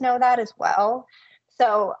companies know that as well.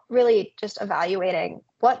 So really just evaluating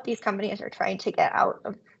what these companies are trying to get out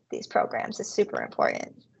of these programs is super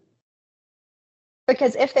important.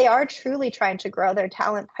 Because if they are truly trying to grow their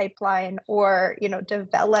talent pipeline or,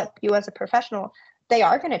 develop you as a professional, they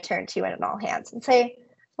are going to turn to you in all hands and say,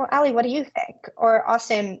 well, Allie, what do you think? Or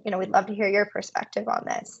Austin, we'd love to hear your perspective on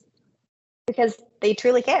this, because they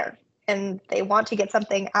truly care and they want to get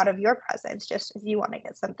something out of your presence just as you want to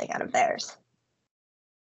get something out of theirs.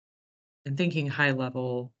 And thinking high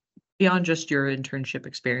level, beyond just your internship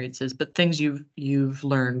experiences, but things you've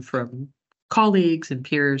learned from colleagues and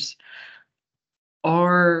peers.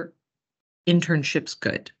 Are internships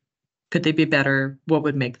good? Could they be better? What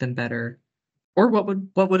would make them better? Or what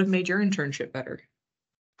would have made your internship better?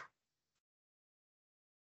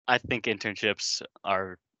 I think internships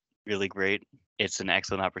are really great. It's an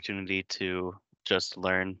excellent opportunity to just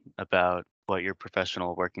learn about what your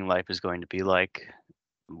professional working life is going to be like,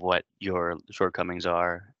 what your shortcomings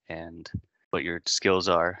are, and what your skills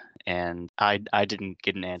are. And I didn't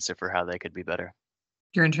get an answer for how they could be better.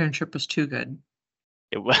 Your internship was too good.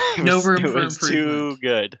 It was, No room it for was too improvement.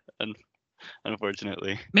 good,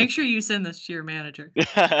 unfortunately. Make sure you send this to your manager. No,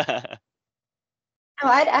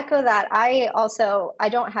 I'd echo that. I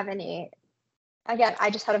don't have any, again, I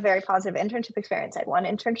just had a very positive internship experience. I had one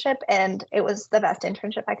internship and it was the best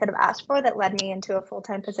internship I could have asked for that led me into a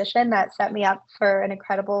full-time position that set me up for an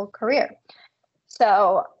incredible career.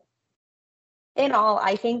 So in all,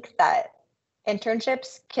 I think that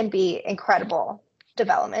internships can be incredible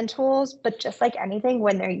development tools, but just like anything,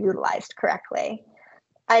 when they're utilized correctly.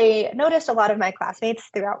 I noticed a lot of my classmates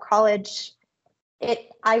throughout college, it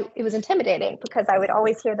was intimidating because I would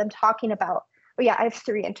always hear them talking about, oh yeah, I have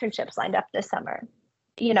 3 internships lined up this summer,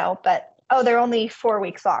 but oh, they're only 4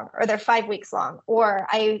 weeks long or they're 5 weeks long, or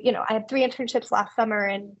I had 3 internships last summer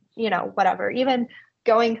and whatever. Even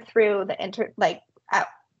going through the at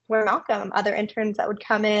where Malcolm, other interns that would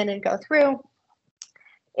come in and go through,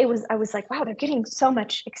 I was like, wow, they're getting so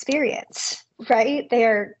much experience, right?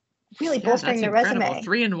 They're really bolstering that's their incredible. resume.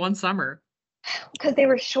 3 in 1 summer. Because they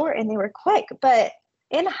were short and they were quick. But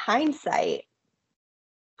in hindsight,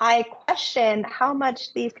 I question how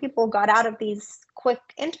much these people got out of these quick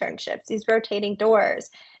internships, these rotating doors,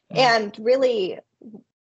 and really,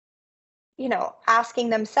 asking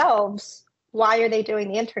themselves, why are they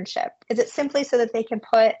doing the internship? Is it simply so that they can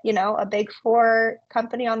put, a big 4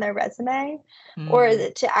 company on their resume, or is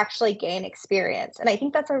it to actually gain experience? And I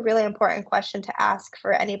think that's a really important question to ask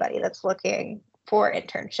for anybody that's looking for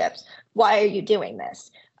internships. Why are you doing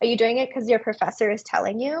this? Are you doing it because your professor is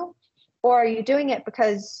telling you, or are you doing it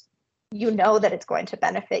because you know that it's going to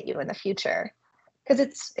benefit you in the future? Because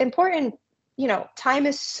it's important. Time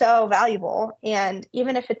is so valuable. And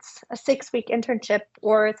even if it's a 6-week internship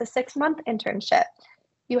or it's a 6-month internship,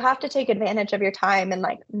 you have to take advantage of your time and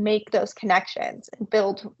make those connections and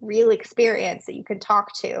build real experience that you can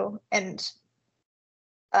talk to and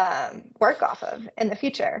work off of in the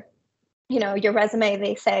future. Your resume,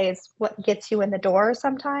 they say, is what gets you in the door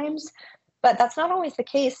sometimes, but that's not always the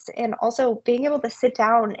case. And also being able to sit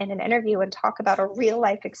down in an interview and talk about a real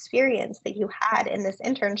life experience that you had in this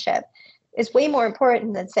internship is way more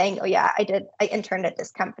important than saying, oh yeah, I interned at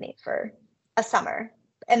this company for a summer.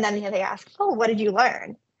 And then they ask, oh, what did you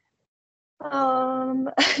learn? Then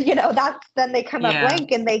they come up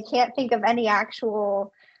blank and they can't think of any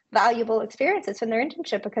actual valuable experiences from their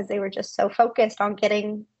internship because they were just so focused on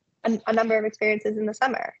getting a number of experiences in the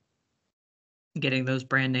summer. Getting those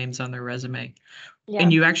brand names on their resume. Yeah.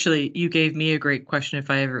 And you gave me a great question. If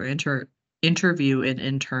I ever interview an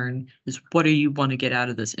intern, is what do you want to get out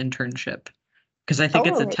of this internship? Because I think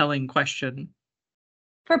it's a Totally. telling question.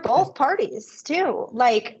 For both parties too.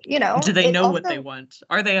 Like, Do they it know what they also want?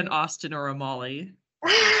 Are they an Austin or a Molly?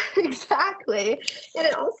 exactly. And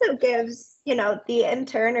it also gives, the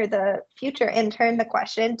intern or the future intern the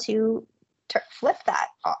question to flip that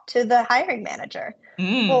to the hiring manager.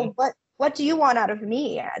 Well, what do you want out of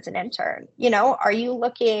me as an intern? Are you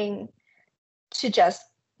looking to just,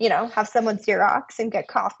 have someone Xerox and get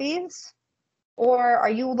coffees? Or are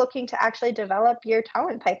you looking to actually develop your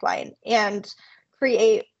talent pipeline and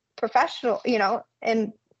create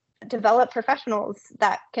and develop professionals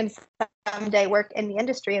that can someday work in the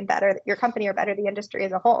industry and better your company or better the industry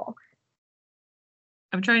as a whole?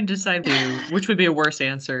 I'm trying to decide which would be a worse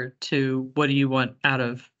answer to what do you want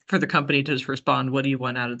for the company to just respond, what do you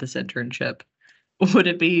want out of this internship? Would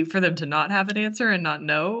it be for them to not have an answer and not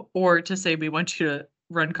know, or to say we want you to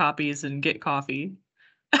run copies and get coffee?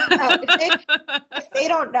 If they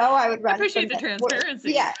don't know, I would run. I appreciate the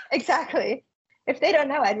transparency. Yeah, exactly. If they don't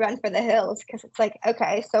know, I'd run for the hills because it's like,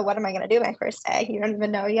 okay, so what am I going to do my first day? You don't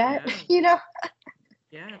even know yet, Yeah,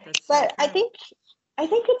 that's so But true. I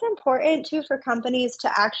think it's important too for companies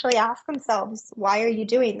to actually ask themselves, why are you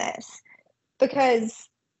doing this? Because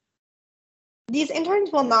these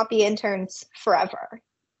interns will not be interns forever,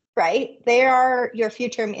 right? They are your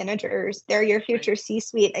future managers, they're your future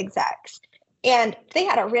C-suite execs. And if they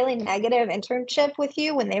had a really negative internship with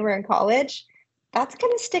you when they were in college, that's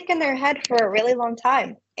going to stick in their head for a really long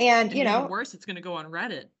time. And even worse, it's going to go on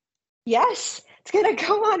Reddit. Yes, it's going to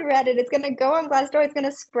go on Reddit. It's going to go on Glassdoor. It's going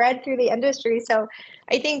to spread through the industry. So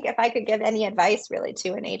I think if I could give any advice really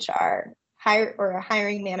to an HR hire or a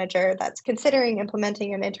hiring manager that's considering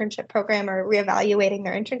implementing an internship program or reevaluating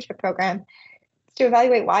their internship program, is to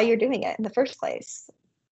evaluate why you're doing it in the first place.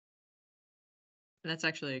 That's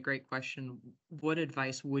actually a great question. What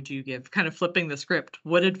advice would you give? Kind of flipping the script,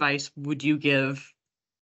 what advice would you give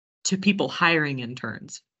to people hiring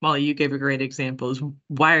interns? Molly, you gave a great example.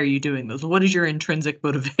 Why are you doing this? What is your intrinsic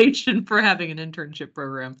motivation for having an internship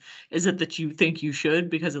program? Is it that you think you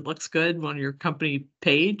should because it looks good on your company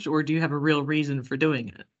page, or do you have a real reason for doing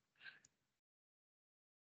it?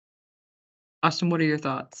 Austin, what are your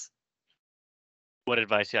thoughts? What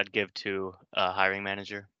advice I'd give to a hiring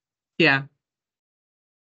manager? Yeah.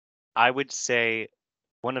 I would say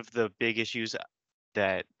one of the big issues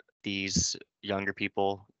that these younger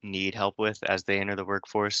people need help with as they enter the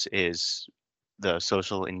workforce is the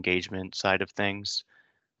social engagement side of things.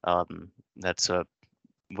 That's a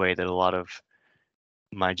way that a lot of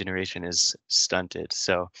my generation is stunted.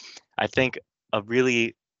 So I think a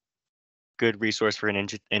really good resource for an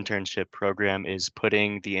internship program is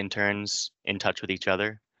putting the interns in touch with each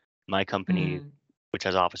other. My company, which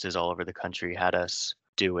has offices all over the country, had us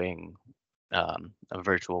doing a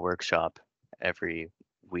virtual workshop every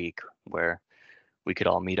week where we could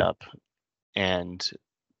all meet up and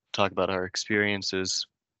talk about our experiences.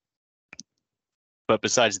 But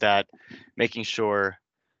besides that, making sure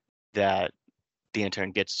that the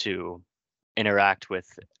intern gets to interact with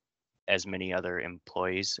as many other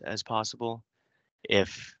employees as possible.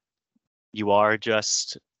 If you are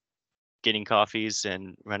just getting coffees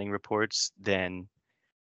and running reports, then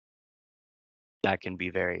that can be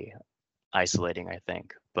very isolating, I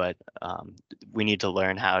think. But we need to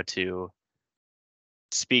learn how to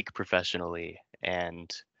speak professionally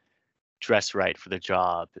and dress right for the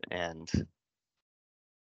job. And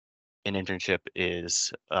an internship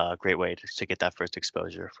is a great way to get that first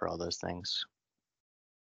exposure for all those things.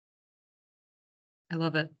 I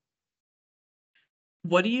love it.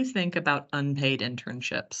 What do you think about unpaid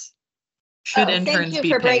internships? Should interns be paid? Thank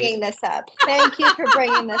you for bringing this up. Thank you for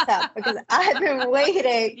bringing this up because I've been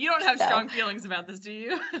waiting. You don't have strong feelings about this, do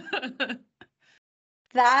you?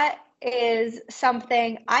 That is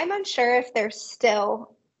something I'm unsure if they're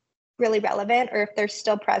still really relevant or if they're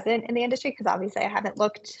still present in the industry because obviously I haven't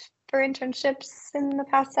looked for internships in the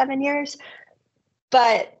past 7 years.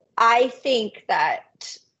 But I think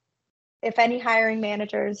that if any hiring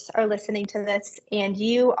managers are listening to this and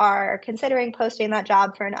you are considering posting that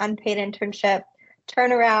job for an unpaid internship,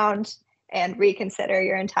 turn around and reconsider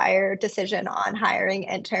your entire decision on hiring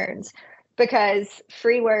interns because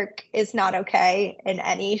free work is not okay in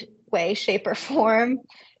any way, shape, or form.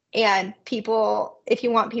 And if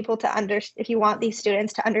you want these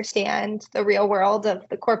students to understand the real world of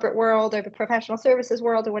the corporate world or the professional services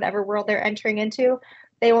world or whatever world they're entering into,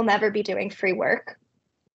 they will never be doing free work.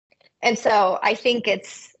 And so I think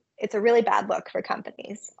it's a really bad look for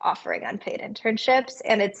companies offering unpaid internships.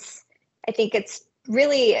 And I think it's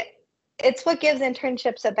what gives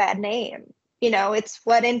internships a bad name. It's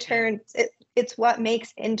what it's what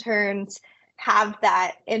makes interns have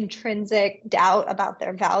that intrinsic doubt about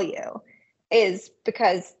their value, is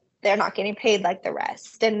because they're not getting paid like the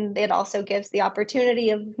rest. And it also gives the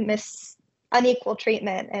opportunity of unequal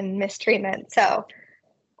treatment and mistreatment. So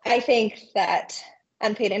I think that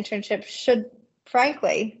unpaid internships should,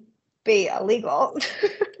 frankly, be illegal.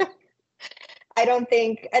 I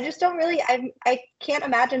can't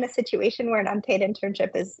imagine a situation where an unpaid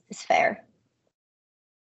internship is fair.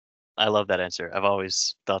 I love that answer. I've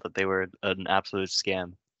always thought that they were an absolute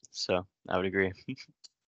scam. So I would agree.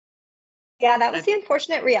 Yeah, that was the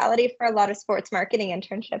unfortunate reality for a lot of sports marketing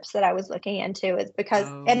internships that I was looking into, is because,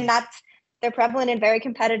 and they're prevalent in very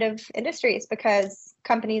competitive industries, because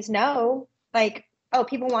companies know, like, oh,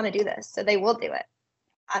 people want to do this, so they will do it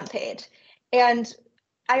unpaid. And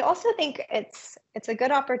I also think it's a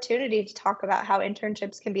good opportunity to talk about how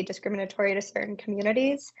internships can be discriminatory to certain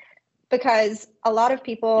communities, because a lot of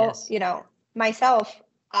people, myself,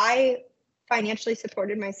 I financially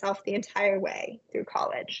supported myself the entire way through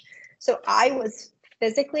college. So I was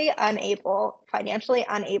financially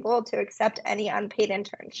unable to accept any unpaid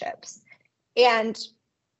internships. And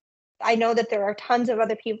I know that there are tons of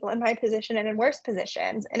other people in my position and in worse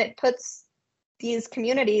positions, and it puts these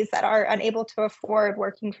communities that are unable to afford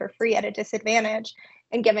working for free at a disadvantage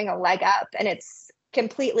and giving a leg up. And it's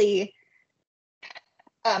completely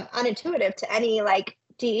unintuitive to any like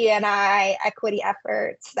DE&I equity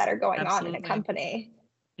efforts that are going on in a company.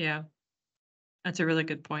 Yeah, that's a really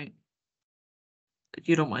good point.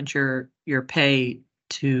 You don't want your pay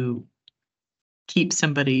to keep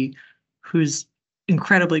somebody who's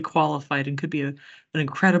incredibly qualified and could be an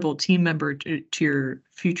incredible team member to your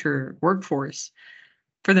future workforce,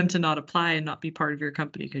 for them to not apply and not be part of your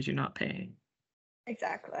company because you're not paying.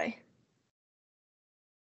 Exactly.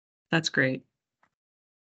 That's great.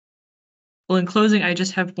 Well, in closing, I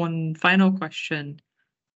just have one final question.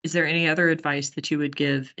 Is there any other advice that you would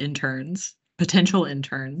give potential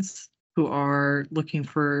interns, who are looking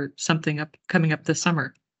for something coming up this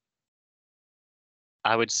summer?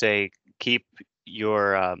 I would say keep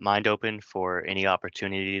your mind open for any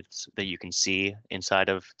opportunities that you can see inside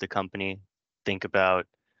of the company. Think about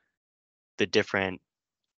the different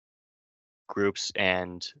groups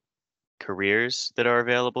and careers that are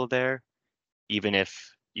available there. Even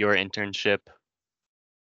if your internship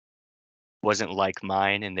wasn't like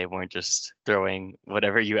mine and they weren't just throwing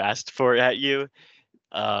whatever you asked for at you.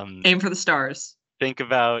 Aim for the stars. Think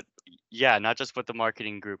about, not just what the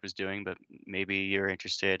marketing group is doing, but maybe you're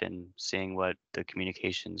interested in seeing what the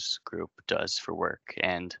communications group does for work.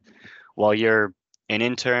 And while you're an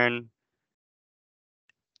intern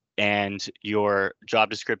and your job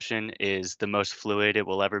description is the most fluid it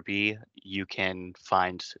will ever be, you can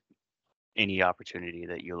find any opportunity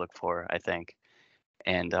that you look for, I think.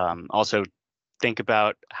 And also think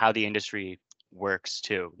about how the industry works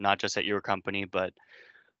too, not just at your company, but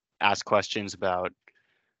ask questions about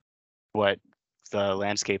what the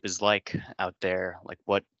landscape is like out there. Like,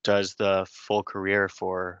 what does the full career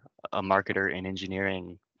for a marketer in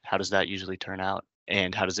engineering, how does that usually turn out?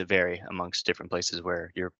 And how does it vary amongst different places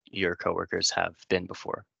where your coworkers have been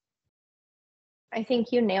before? I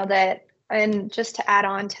think you nailed it. And just to add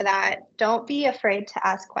on to that, don't be afraid to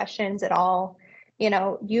ask questions at all.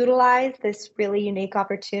 Utilize this really unique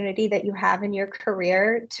opportunity that you have in your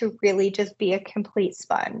career to really just be a complete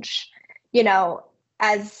sponge.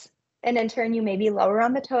 As an intern, you may be lower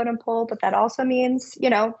on the totem pole, but that also means,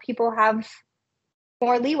 people have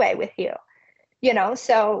more leeway with you.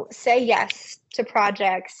 So say yes to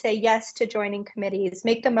projects, say yes to joining committees,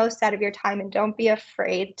 make the most out of your time, and don't be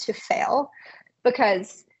afraid to fail,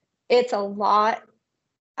 because it's a lot.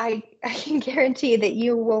 I can guarantee that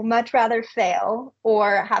you will much rather fail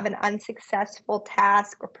or have an unsuccessful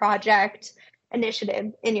task or project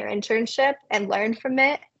initiative in your internship and learn from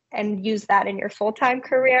it and use that in your full-time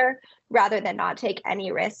career, rather than not take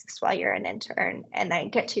any risks while you're an intern and then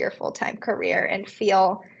get to your full-time career and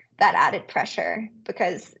feel that added pressure,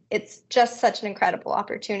 because it's just such an incredible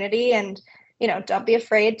opportunity. And don't be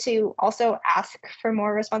afraid to also ask for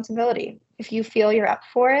more responsibility. If you feel you're up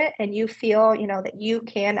for it and you feel, that you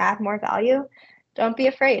can add more value, don't be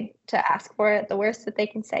afraid to ask for it. The worst that they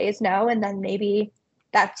can say is no. And then maybe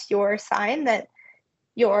that's your sign that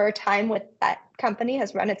your time with that company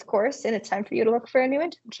has run its course and it's time for you to look for a new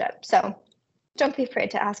internship. So don't be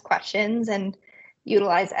afraid to ask questions and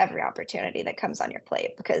utilize every opportunity that comes on your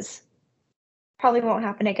plate, because probably won't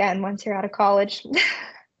happen again once you're out of college.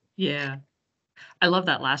 Yeah. I love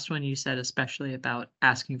that last one you said, especially about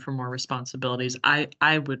asking for more responsibilities.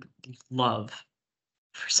 I would love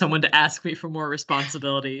for someone to ask me for more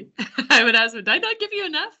responsibility. I would ask them, "Did I not give you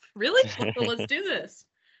enough? Really? Well, let's do this."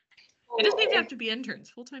 It doesn't even have to be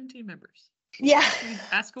interns, full-time team members. Yeah.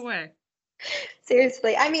 Ask away.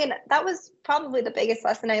 Seriously. I mean, that was probably the biggest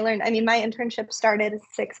lesson I learned. I mean, my internship started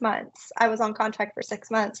 6 months. I was on contract for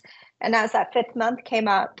 6 months. And as that 5th month came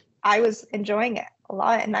up, I was enjoying it a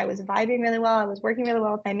lot and I was vibing really well. I was working really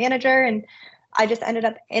well with my manager and I just ended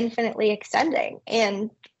up infinitely extending. And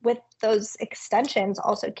with those extensions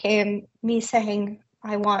also came me saying,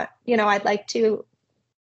 I'd like to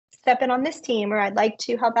step in on this team or I'd like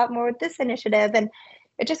to help out more with this initiative. And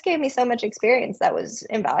it just gave me so much experience that was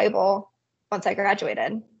invaluable once I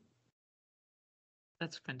graduated.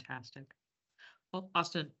 That's fantastic. Well,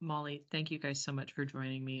 Austin, Molly, thank you guys so much for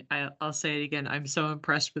joining me. I'll say it again. I'm so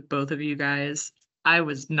impressed with both of you guys. I'm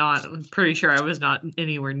pretty sure I was not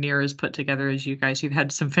anywhere near as put together as you guys. You've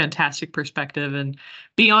had some fantastic perspective and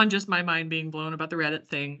beyond just my mind being blown about the Reddit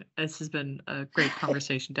thing. This has been a great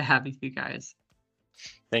conversation to have with you guys.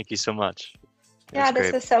 Thank you so much. Yeah,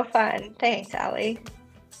 this was so fun. Thanks, Allie.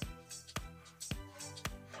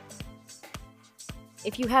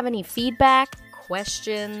 If you have any feedback,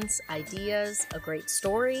 questions, ideas, a great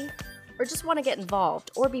story, or just want to get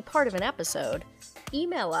involved or be part of an episode,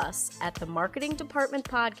 email us at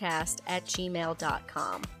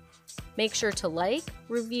themarketingdepartmentpodcast@gmail.com. Make sure to like,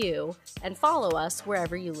 review, and follow us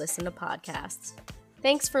wherever you listen to podcasts.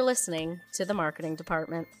 Thanks for listening to The Marketing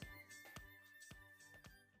Department.